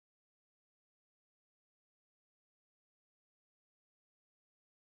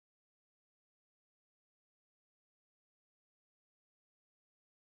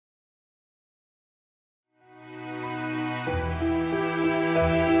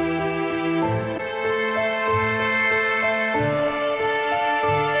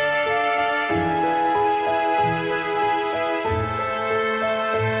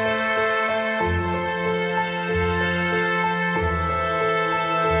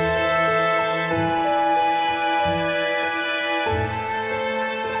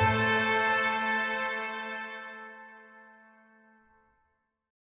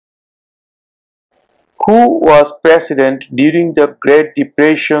Who was president during the Great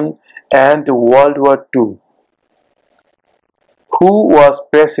Depression and World War II? Who was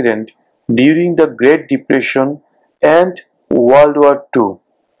president during the Great Depression and World War II?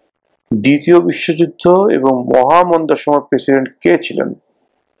 দ্বিতীয় বিশ্বযুদ্ধ এবং মহামন্দার সময় president কে ছিলেন?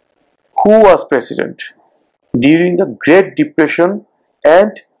 Who was president during the Great Depression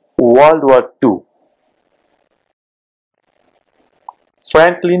and World War II?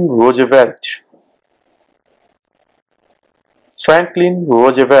 Franklin Roosevelt. Franklin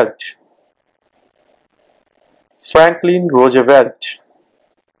Roosevelt. Franklin Roosevelt.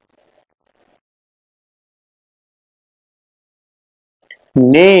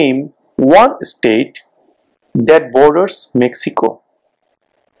 Name one state that borders Mexico.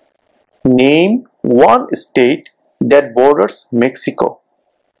 Name one state that borders Mexico.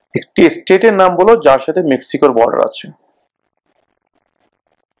 একটি স্টেটের নাম বলো যার সাথে মেক্সিকোর বর্ডার আছে।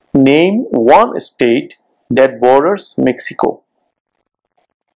 Name one state that borders Mexico.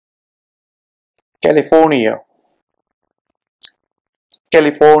 California.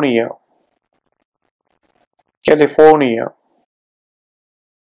 California. California.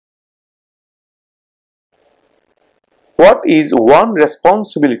 What is one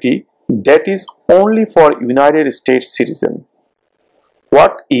responsibility that is only for United States citizen?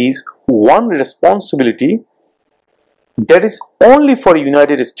 What is one responsibility that is only for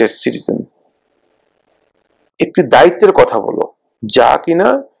United States citizen? একটি দায়িত্বের কথা বলো যা কিনা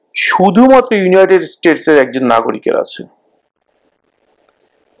শুধুমাত্র United স্টেটসের একজন নাগরিকের আছে।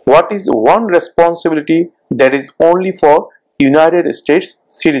 What is one responsibility that is only for United States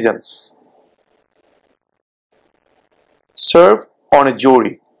citizens? Serve on a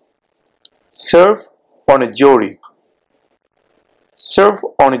jury. Serve on a jury. Serve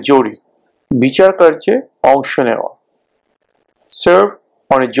on a jury. বিচার কার্যে অংশ নেওয়া। Serve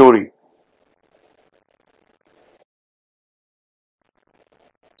on a jury.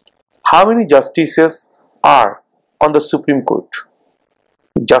 How many justices are on the Supreme Court?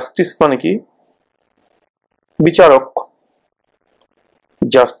 Justice মানে কি? বিচারক।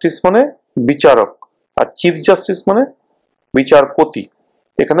 Justice মানে বিচারক আর chief justice মানে বিচারপতি।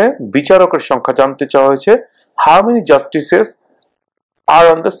 এখানে বিচারকের সংখ্যা জানতে চাওয়া হয়েছে। How many justices are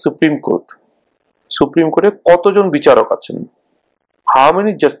on the Supreme Court? Supreme কোর্টে কতজন বিচারক আছেন? How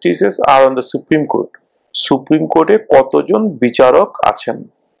many justices are on the Supreme Court? Supreme কোর্টে কতজন বিচারক আছেন?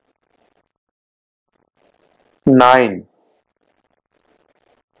 9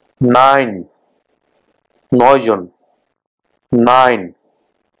 জন 9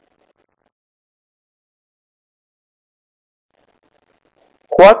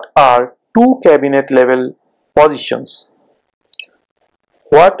 What are two cabinet level positions?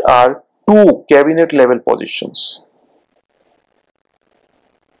 What are two cabinet level positions?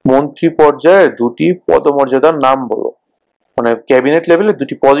 মন্ত্রী পর্যায়ে দুটি পদমর্যাদার নাম বলো। মানে ক্যাবিনেট লেভেলে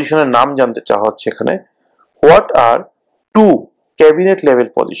দুটি পজিশনের নাম জানতে চাওয়া হচ্ছে এখানে। What are two cabinet level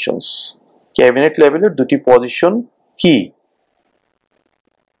positions? Cabinet লেভেলের দুটি পজিশন কি?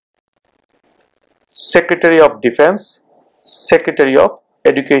 Secretary of Defense, Secretary of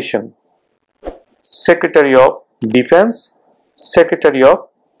Education. Secretary of Defense, Secretary of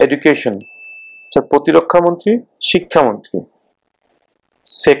Education. প্রতিরক্ষা মন্ত্রী, শিক্ষামন্ত্রী।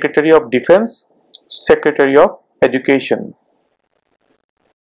 Secretary of Defense, Secretary of Education.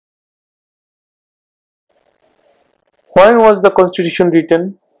 When was the Constitution written?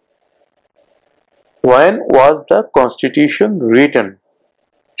 When was the Constitution written?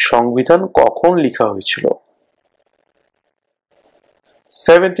 সংবিধান কখন লেখা হয়েছিল?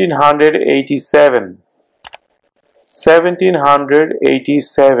 1787.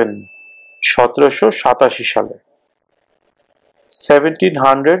 1787. 1787 সালে।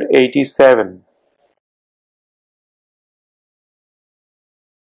 1787.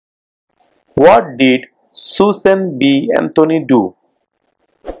 What did Susan B. Anthony do?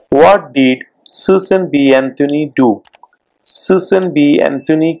 What did Susan B. Anthony do? Susan B.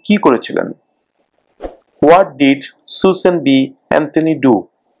 Anthony কি করেছিলেন? What did Susan B. Anthony do?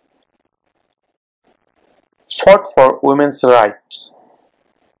 Fought for women's rights.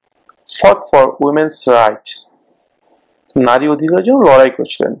 Fought for women's rights. নারী অধিকারের জন্য লড়াই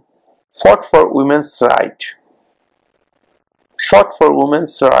করেছিলেন। Fought for women's right. Fought for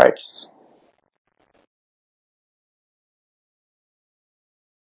women's rights.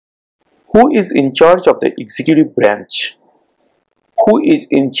 Who is in charge of the executive branch? Who is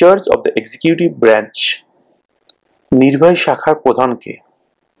in charge of the executive branch? নির্বাহী শাখার প্রধান কে?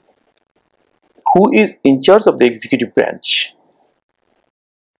 Who is in charge of the executive branch?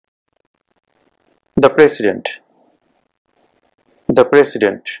 The President. The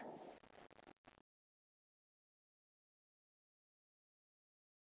President.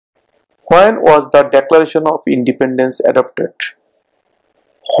 When was the Declaration of Independence adopted?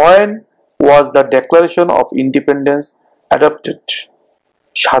 When was the Declaration of Independence adopted?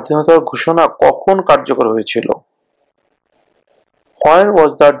 স্বাধীনতার ঘোষণা কখন কার্যকর হয়েছিল? When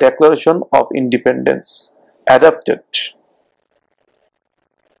was the Declaration of Independence adopted?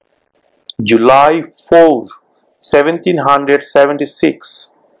 July 4, 1776.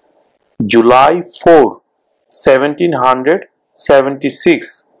 July 4, 1776.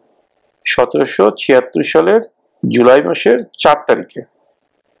 1776 সালের জুলাই মাসের 4 তারিখে।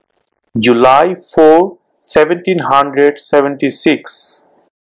 July 4, 1776.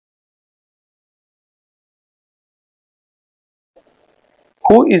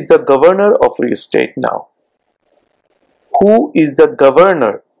 Who is the governor of your state now? Who is the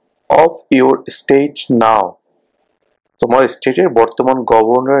governor of your state now? তোমার স্টেটের বর্তমান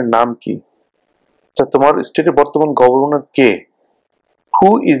গভর্নরের নাম কি? তো তোমার স্টেটের বর্তমান governor K?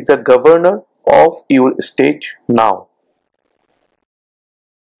 Who is the governor of your state now?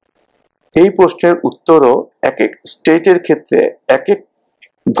 এই প্রশ্নের উত্তরও এক এক স্টেটের ক্ষেত্রে এক এক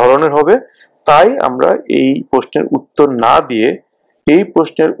ধরনের হবে, তাই আমরা এই প্রশ্নের উত্তর না দিয়ে এই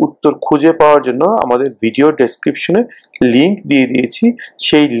প্রশ্নের উত্তর খুঁজে পাওয়ার জন্য আমাদের ভিডিও ডেসক্রিপশনে লিংক দিয়ে দিয়েছি।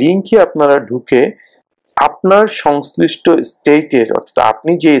 সেই লিংকে আপনারা ঢুকে আপনার সংশ্লিষ্ট স্টেটের, অর্থাৎ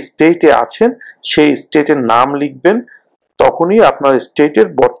আপনি যে স্টেটে আছেন সেই স্টেটের নাম লিখবেন। তখনই আপনার স্টেটের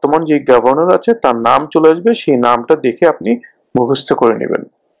বর্তমান যে গভর্নর আছে তার নাম চলে আসবে, সেই নামটা দেখে আপনি মুখস্থ করে নেবেন।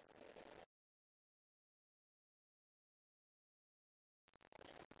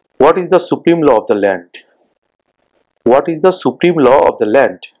 What is the supreme law of the land? What is the supreme law of the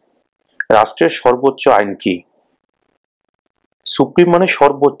land? রাষ্ট্রের সর্বোচ্চ আইন কি? সুপ্রিম মানে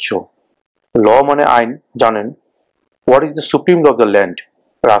সর্বোচ্চ, ল মানে আইন, জানেন। What is the supreme law of the land?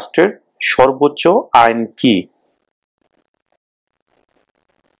 রাষ্ট্রের সর্বোচ্চ আইন কি?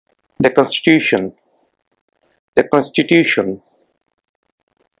 The Constitution. The Constitution.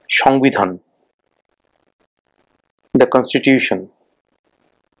 সংবিধান। The Constitution.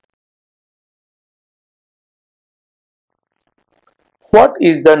 What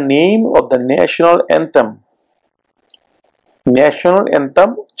is the name of the national anthem? National anthem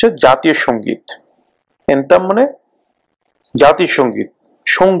হচ্ছে জাতীয় সঙ্গীত। anthem মানে জাতীয় সঙ্গীত,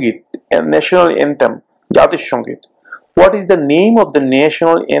 সঙ্গীত, national anthem জাতীয় সঙ্গীত। What is the name of the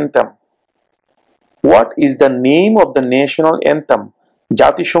national anthem? What is the name of the national anthem?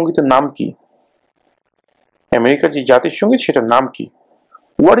 জাতীয় সঙ্গীতের নাম কি? আমেরিকার যে জাতীয় সঙ্গীত সেটার নাম কি?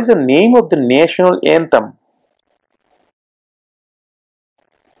 What is the name of the national anthem?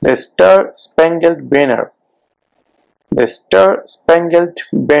 The Star Spangled Banner. The Star Spangled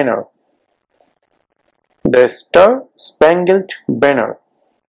Banner. The Star Spangled Banner.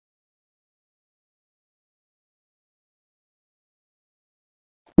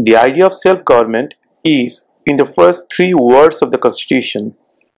 The idea of self-government is in the first 3 words of the Constitution.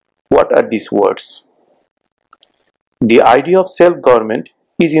 What are these words? The idea of self-government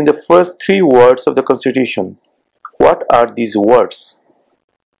is in the first 3 words of the Constitution. What are these words?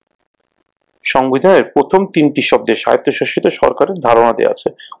 সংবিধানের প্রথম 3টি শব্দে স্বায়ত্তশাসিত সরকারের ধারণা দেওয়া আছে,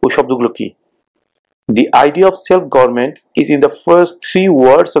 ওই শব্দগুলো কি? The idea of self-government is in the first 3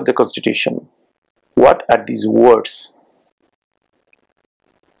 words of the Constitution. What are these words?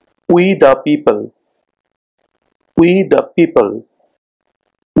 We the people. We the people.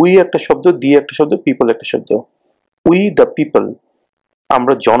 We একটা শব্দ, the একটা শব্দ, people একটা শব্দ। We the people.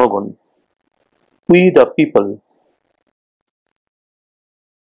 আমরা জনগণ। We the people.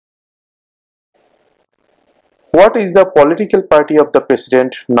 What is the political party of the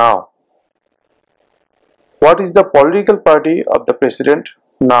president now? What is the political party of the president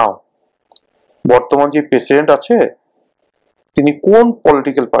now? বর্তমান যে প্রেসিডেন্ট আছে তিনি কোন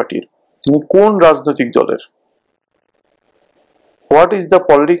পলিটিক্যাল পার্টির, তিনি কোন রাজনৈতিক দলের? What is the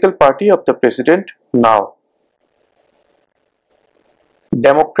political party of the president now?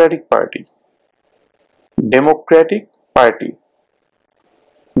 Democratic Party. Democratic Party.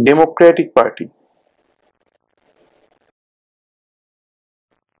 Democratic Party.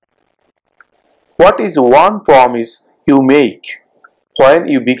 What is one promise you make when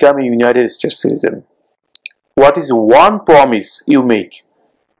you become a United States citizen? What is one promise you make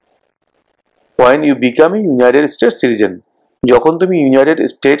when you become a United States citizen? যখন তুমি United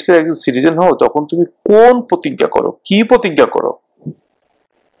স্টেটসের একজন citizen হও তখন তুমি কোন প্রতিজ্ঞা করো, কি প্রতিজ্ঞা করো?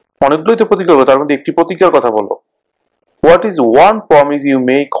 অনেকগুলোই তো প্রতিজ্ঞা করো, তার মধ্যে একটি প্রতিজ্ঞার কথা বলো। What is one promise you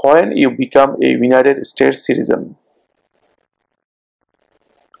make when you become a United States citizen?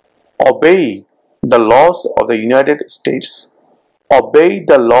 Obey the laws of the United States. Obey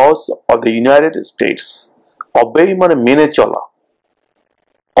the laws of the United States. Obey মানে মেনে চলা।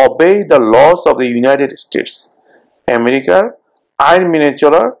 obey the laws of the United States. আমেরিকার আইন মেনে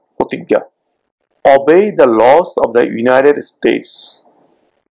চলার প্রতিজ্ঞা। Obey the laws of the United States.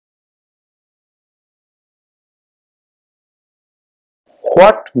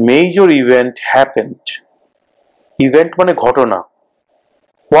 What major event happened? Event মানে ঘটনা।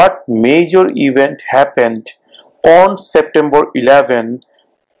 What major event happened on September 11,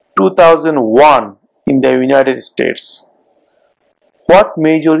 2001 in the United States? What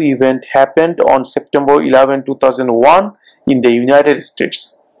major event happened on September 11, 2001 in the United States?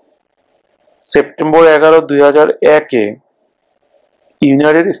 September 11, 2001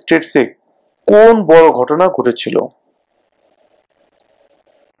 United স্টেটসে কোন বড় ঘটনা ঘটেছিল?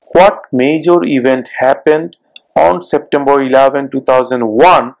 What major event happened on September 11,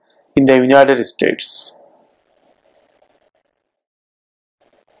 2001 in the United States?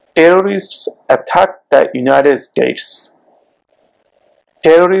 Terrorists attacked the United States.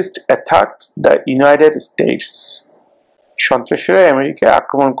 Terrorists attacked the United States. সন্ত্রাসীরা আমেরিকায়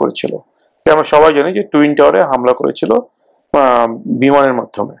আক্রমণ করেছিল। আমরা সবাই জানি যে টুইন টাওয়ারে হামলা করেছিল বিমানের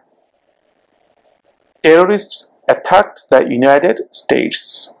মাধ্যমে। Terrorists attacked the United States.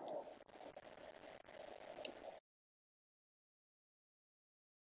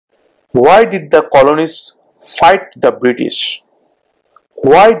 Why did the colonists fight the British?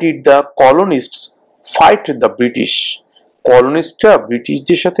 Why did the colonists fight the British? কলোনিস্টরা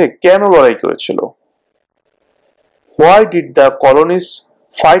ব্রিটিশদের সাথে কেন লড়াই করেছিল? Why did the colonists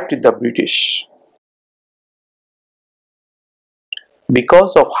fight the British?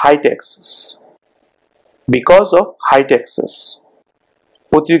 Because of high taxes. Because of high taxes.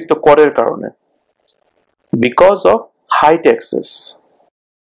 অতিরিক্ত করের কারণে। Because of high taxes.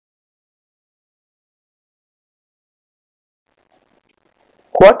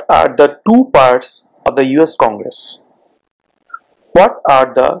 What are the two parts of the US Congress? What are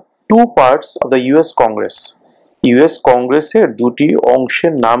the two parts of the US Congress? US কংগ্রেসের দুটি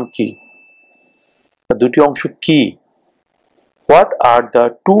অংশের নাম কি? দুটি অংশ কি? What are the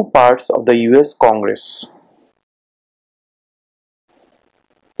two parts of the US Congress?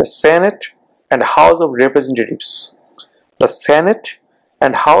 The Senate and House of Representatives. The Senate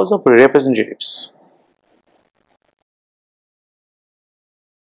and House of Representatives.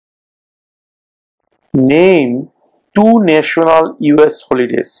 Name two national US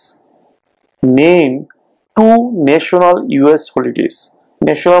holidays. Name two national US holidays.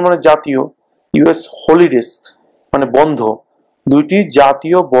 National মানে জাতীয়, US holidays মানে বন্ধ। দুইটি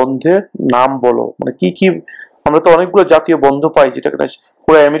জাতীয় বন্ধের নাম বলো। মানে কি কি? আমরা তো অনেকগুলো জাতীয় বন্ধ পাই, যেটা কিনা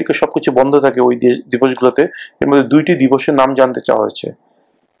পুরো আমেরিকা সবকিছু বন্ধ থাকে ওই দিবসগুলোতে। এর মধ্যে দুইটি দিবসের নাম জানতে চাওয়া হয়েছে।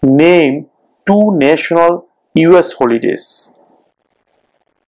 Name two national US holidays.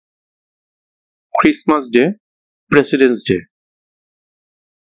 Christmas Day, President's Day.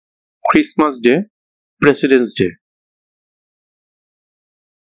 Christmas Day, President's Day.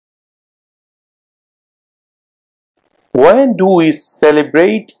 When do we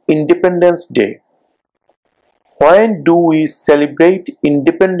celebrate Independence Day? When do we celebrate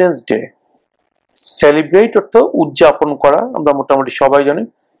Independence Day? Celebrate অর্থ উদযাপন করা, আমরা মোটামুটি সবাই জানি।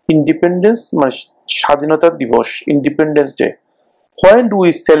 Independence মানে স্বাধীনতা দিবস, Independence Day. When do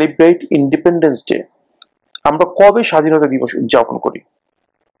we celebrate Independence Day? আমরা কবে স্বাধীনতা দিবস উদযাপন করি?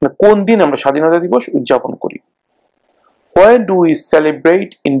 মানে কোন দিন আমরা স্বাধীনতা দিবস উদযাপন করি? When do we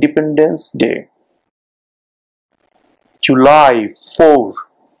celebrate Independence Day? July 4.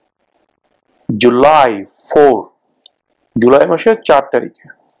 July 4. July মাসের 4 তারিখে।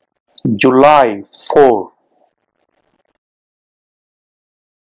 July 4.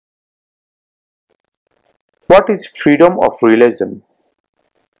 What is freedom of religion?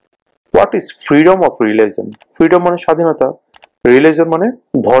 What is freedom of religion? Freedom মানে স্বাধীনতা, religion মানে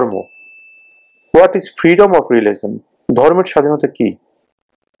ধর্ম। What is freedom of religion? ধর্মের স্বাধীনতা কি?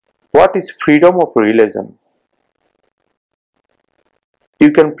 What is freedom of religion? You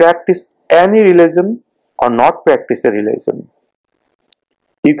can practice any religion or not practice a religion.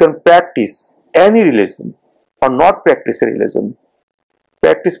 You can practice any religion or not practice a religion.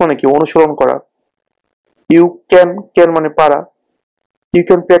 Practice মানে কি? অনুসরণ করা। You can মানে পারা। You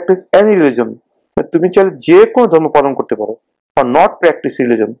can practice any religion. তুমি চাইলে যে কোনো ধর্ম পালন করতে পারো। or not practice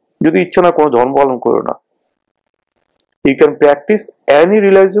religion. যদি ইচ্ছা না কোনো ধর্ম পালন করো না। You can practice any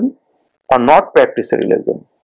religion or not practice a religion.